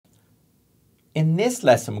In this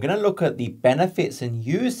lesson, we're going to look at the benefits and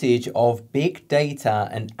usage of big data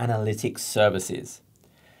and analytics services.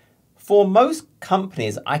 For most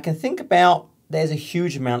companies, I can think about there's a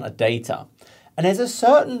huge amount of data, and there's a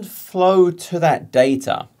certain flow to that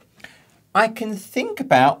data. I can think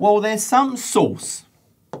about, well, there's some source,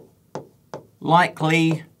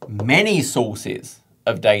 likely many sources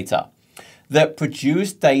of data that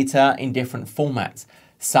produce data in different formats.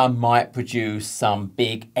 Some might produce some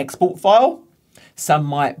big export file. Some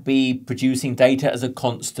might be producing data as a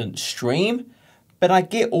constant stream, but I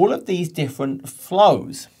get all of these different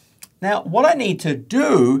flows. Now, what I need to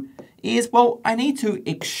do is, well, I need to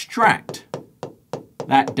extract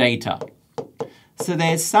that data. So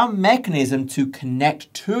there's some mechanism to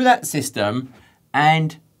connect to that system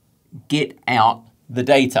and get out the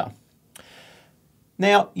data.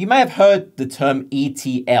 Now, you may have heard the term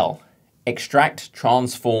ETL, extract,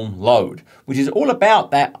 transform, load, which is all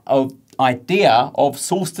about that idea of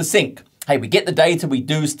source to sink. Hey, we get the data, we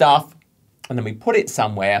do stuff, and then we put it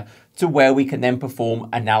somewhere to where we can then perform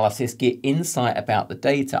analysis, get insight about the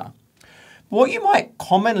data. But what you might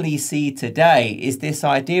commonly see today is this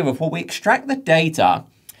idea of, well, we extract the data,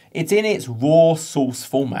 it's in its raw source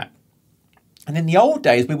format. And in the old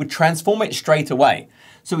days, we would transform it straight away.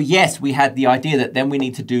 So yes, we had the idea that then we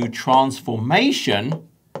need to do transformation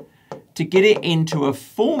to get it into a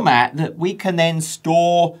format that we can then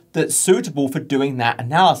store that's suitable for doing that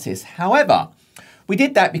analysis. However, we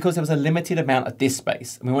did that because there was a limited amount of disk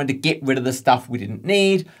space, and we wanted to get rid of the stuff we didn't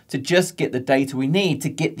need to just get the data we need to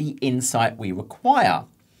get the insight we require.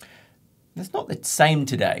 That's not the same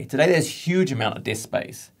today. Today, there's a huge amount of disk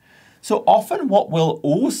space. So often what we'll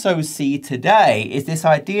also see today is this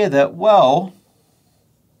idea that, well,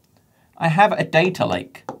 I have a data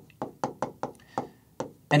lake.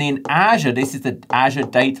 And in Azure, this is the Azure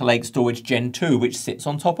Data Lake Storage Gen 2, which sits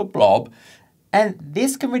on top of Blob. And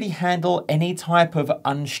this can really handle any type of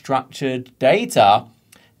unstructured data.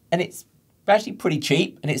 And it's actually pretty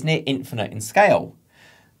cheap, and it's near infinite in scale.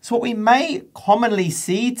 So what we may commonly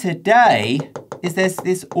see today is there's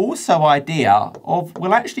this also idea of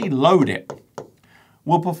we'll actually load it.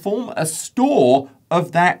 We'll perform a store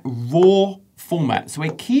of that raw format. So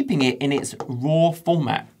we're keeping it in its raw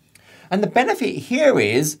format. And the benefit here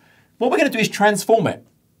is, what we're going to do is transform it.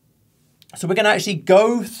 So we're going to actually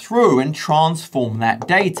go through and transform that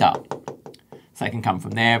data. So it can come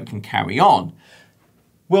from there, it can carry on.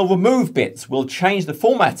 We'll remove bits, we'll change the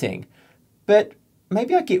formatting, but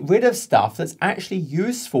maybe I get rid of stuff that's actually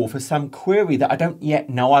useful for some query that I don't yet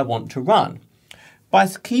know I want to run. By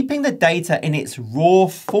keeping the data in its raw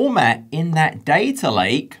format in that data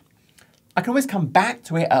lake, I can always come back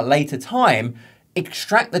to it at a later time,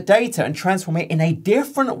 extract the data and transform it in a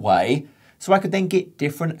different way so I could then get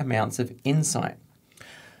different amounts of insight.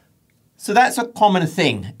 So that's a common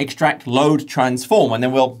thing, extract, load, transform, and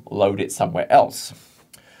then we'll load it somewhere else.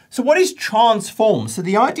 So what is transform? So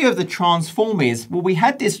the idea of the transform is, well, we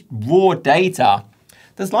had this raw data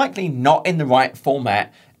that's likely not in the right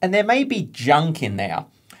format, and there may be junk in there.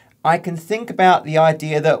 I can think about the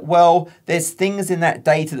idea that, well, there's things in that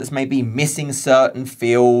data that's maybe missing certain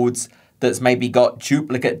fields, that's maybe got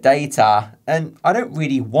duplicate data, and I don't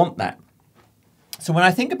really want that. So when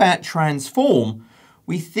I think about transform,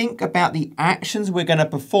 we think about the actions we're going to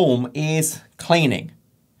perform is cleaning.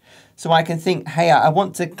 So I can think, hey, I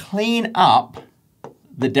want to clean up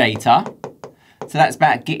the data. So that's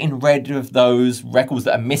about getting rid of those records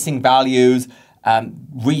that are missing values,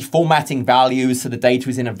 reformatting values so the data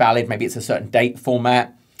is in a valid, maybe it's a certain date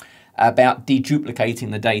format, about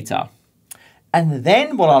deduplicating the data. And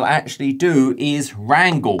then what I'll actually do is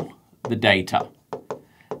wrangle the data.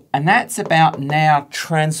 And that's about now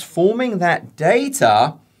transforming that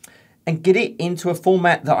data and get it into a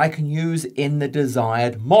format that I can use in the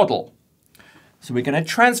desired model. So we're going to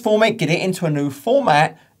transform it, get it into a new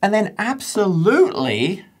format, and then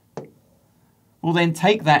absolutely we'll then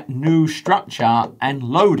take that new structure and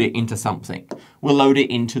load it into something. We'll load it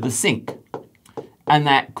into the sink. And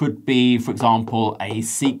that could be, for example, a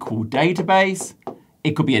SQL database.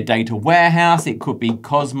 It could be a data warehouse. It could be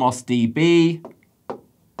Cosmos DB.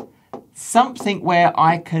 Something where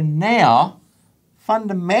I can now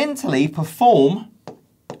fundamentally perform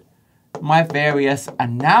my various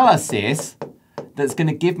analysis that's going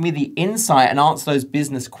to give me the insight and answer those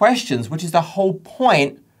business questions, which is the whole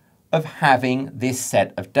point of having this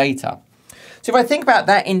set of data. So if I think about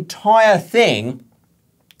that entire thing,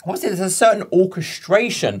 obviously there's a certain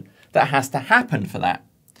orchestration that has to happen for that.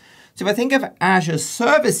 So if I think of Azure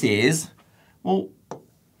services, well,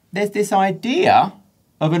 there's this idea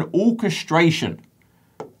of an orchestration.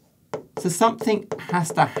 So something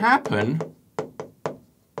has to happen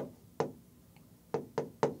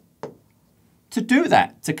do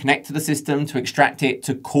that, to connect to the system, to extract it,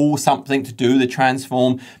 to call something, to do the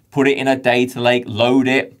transform, put it in a data lake, load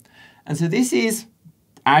it. And so this is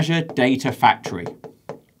Azure Data Factory.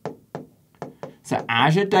 So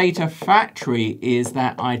Azure Data Factory is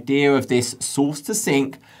that idea of this source to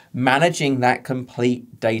sink, managing that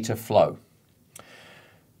complete data flow.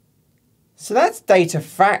 So that's Data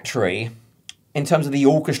Factory in terms of the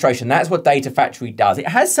orchestration. That's what Data Factory does. It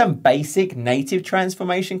has some basic native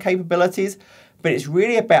transformation capabilities, but it's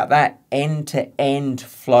really about that end-to-end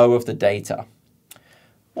flow of the data.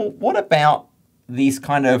 Well, what about these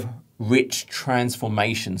kind of rich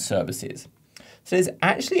transformation services? So there's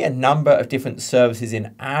actually a number of different services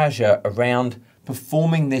in Azure around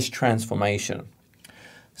performing this transformation.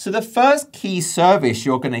 So the first key service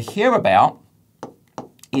you're going to hear about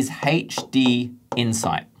is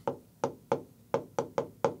HDInsight.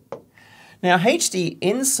 Now,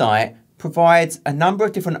 HDInsight provides a number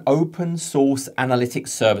of different open source analytics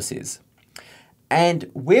services. And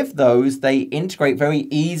with those, they integrate very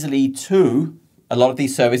easily to a lot of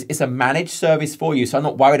these services. It's a managed service for you, so I'm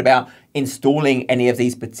not worried about installing any of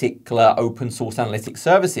these particular open source analytics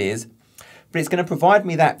services, but it's going to provide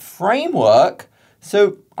me that framework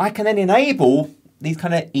so I can then enable these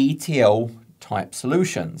kind of ETL type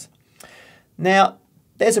solutions. Now,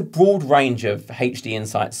 there's a broad range of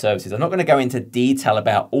HDInsight services. I'm not going to go into detail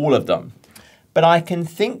about all of them, but I can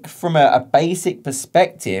think from a basic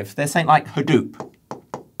perspective. There's something like Hadoop.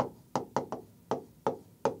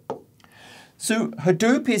 So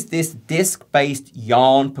Hadoop is this disk-based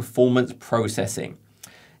yarn performance processing.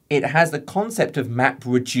 It has the concept of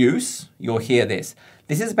MapReduce. You'll hear this.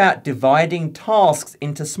 This is about dividing tasks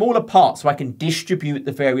into smaller parts so I can distribute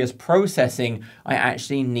the various processing I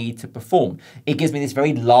actually need to perform. It gives me this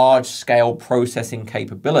very large-scale processing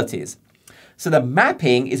capabilities. So the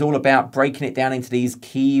mapping is all about breaking it down into these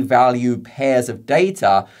key value pairs of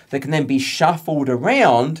data that can then be shuffled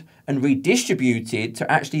around and redistributed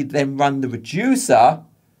to actually then run the reducer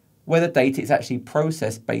where the data is actually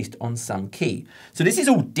processed based on some key. So this is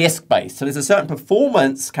all disk-based. So there's a certain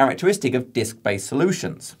performance characteristic of disk-based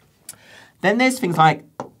solutions. Then there's things like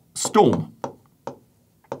Storm.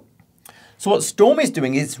 So what Storm is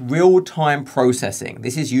doing is real-time processing.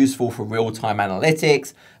 This is useful for real-time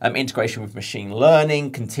analytics, integration with machine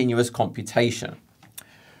learning, continuous computation.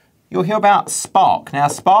 You'll hear about Spark. Now,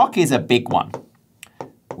 Spark is a big one.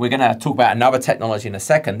 We're going to talk about another technology in a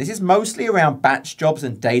second. This is mostly around batch jobs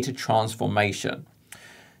and data transformation.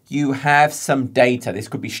 You have some data. This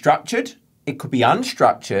could be structured, it could be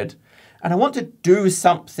unstructured, and I want to do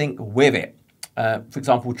something with it. For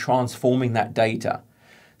example, transforming that data.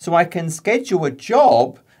 So I can schedule a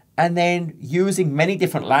job and then using many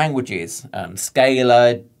different languages,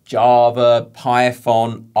 Scala, Java,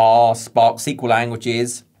 Python, R, Spark, SQL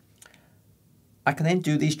languages, I can then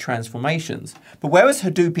do these transformations. But whereas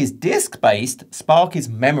Hadoop is disk-based, Spark is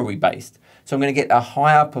memory-based. So I'm going to get a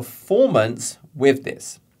higher performance with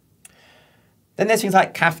this. Then there's things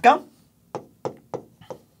like Kafka.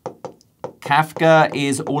 Kafka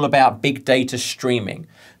is all about big data streaming.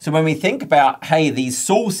 So when we think about, hey, these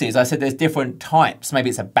sources, I said there's different types. Maybe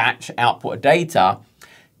it's a batch output of data.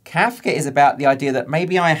 Kafka is about the idea that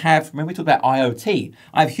maybe I have, remember we talked about IoT.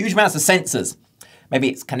 I have huge amounts of sensors. Maybe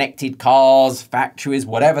it's connected cars, factories,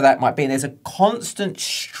 whatever that might be. And there's a constant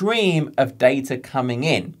stream of data coming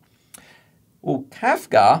in. Well,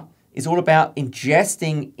 Kafka is all about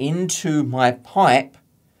ingesting into my pipe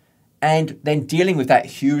and then dealing with that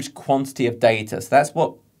huge quantity of data. So that's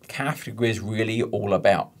what Kafka is really all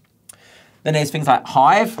about. Then there's things like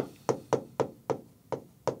Hive,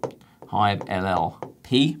 Hive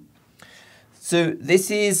LLP. So this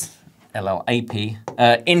is LLAP,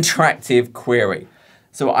 interactive query.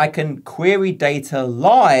 So I can query data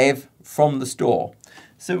live from the store.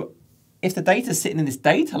 So if the data is sitting in this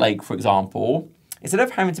data lake, for example, instead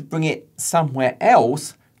of having to bring it somewhere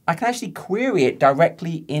else, I can actually query it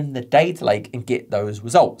directly in the data lake and get those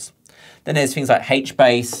results. Then there's things like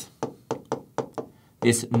HBase,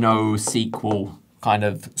 this NoSQL kind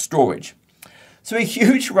of storage. So a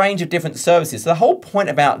huge range of different services. So the whole point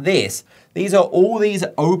about this, these are all these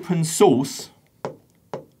open source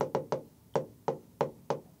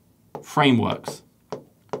frameworks.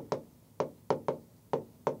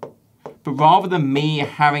 But rather than me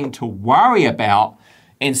having to worry about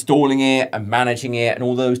installing it and managing it and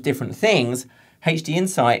all those different things,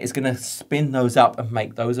 HDInsight is going to spin those up and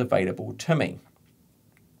make those available to me.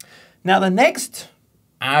 Now, the next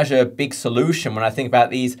Azure big solution when I think about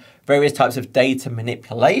these various types of data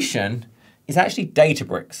manipulation is actually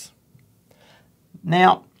Databricks.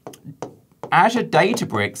 Now, Azure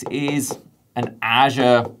Databricks is an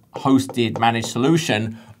Azure hosted managed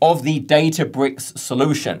solution of the Databricks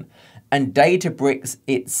solution. And Databricks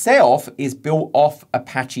itself is built off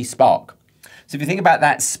Apache Spark. So if you think about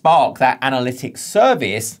that Spark, that analytics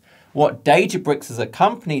service, what Databricks as a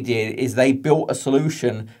company did is they built a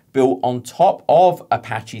solution built on top of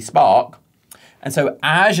Apache Spark. And so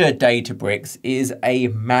Azure Databricks is a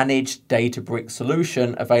managed Databricks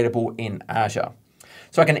solution available in Azure.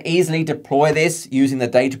 So I can easily deploy this using the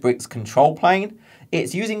Databricks control plane.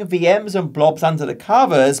 It's using VMs and blobs under the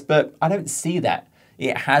covers, but I don't see that.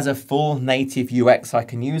 It has a full native UX, so I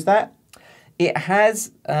can use that. It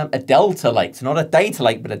has a Delta Lake, so not a data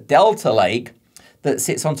lake, but a Delta Lake that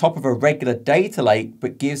sits on top of a regular data lake,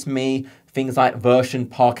 but gives me things like version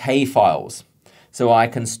Parquet files. So I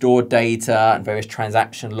can store data and various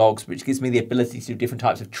transaction logs, which gives me the ability to do different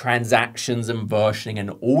types of transactions and versioning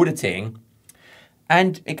and auditing.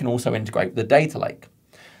 And it can also integrate with the data lake.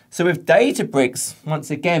 So with Databricks,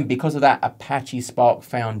 once again, because of that Apache Spark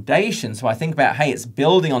foundation, so I think about, hey, it's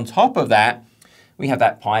building on top of that. We have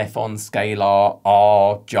that Python, Scala,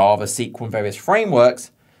 R, Java, SQL, and various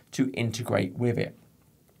frameworks to integrate with it.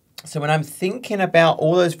 So when I'm thinking about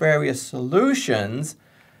all those various solutions,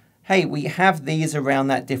 hey, we have these around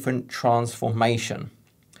that different transformation.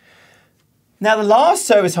 Now, the last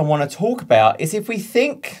service I want to talk about is if we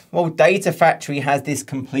think, well, Data Factory has this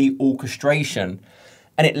complete orchestration,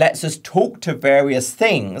 and it lets us talk to various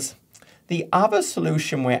things. The other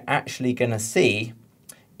solution we're actually going to see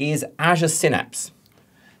is Azure Synapse.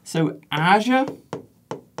 So Azure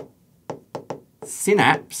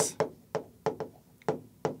Synapse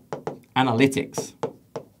Analytics.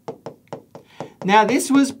 Now,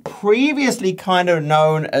 this was previously kind of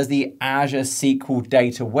known as the Azure SQL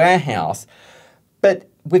Data Warehouse, but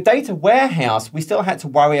with Data Warehouse, we still had to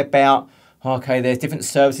worry about, okay, there's different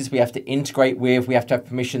services we have to integrate with. We have to have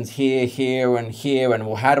permissions here, here, and here. And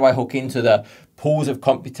well, how do I hook into the pools of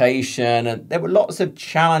computation? And there were lots of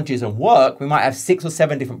challenges and work. We might have 6 or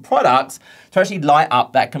 7 different products to actually light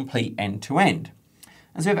up that complete end-to-end.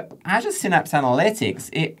 And so with Azure Synapse Analytics,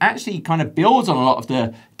 it actually kind of builds on a lot of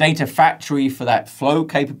the Data Factory for that flow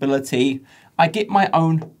capability. I get my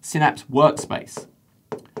own Synapse workspace.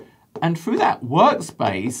 And through that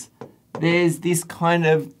workspace, there's this kind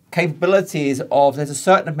of capabilities of there's a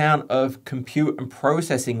certain amount of compute and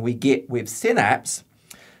processing we get with Synapse,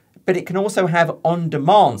 but it can also have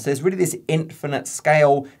on-demand. So there's really this infinite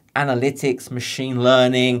scale analytics, machine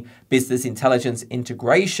learning, business intelligence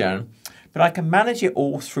integration, but I can manage it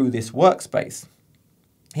all through this workspace.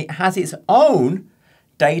 It has its own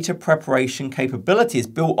data preparation capabilities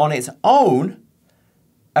built on its own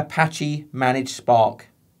Apache Managed Spark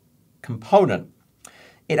component.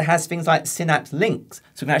 It has things like Synapse links,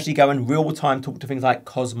 so we can actually go in real time talk to things like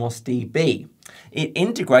Cosmos DB. It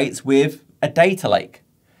integrates with a data lake.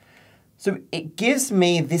 So it gives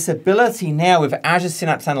me this ability now with Azure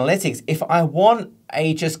Synapse Analytics, if I want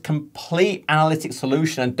a just complete analytics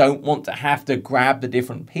solution and don't want to have to grab the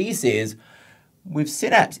different pieces, with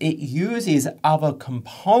Synapse, it uses other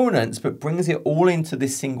components, but brings it all into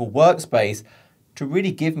this single workspace to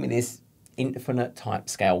really give me this infinite type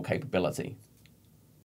scale capability.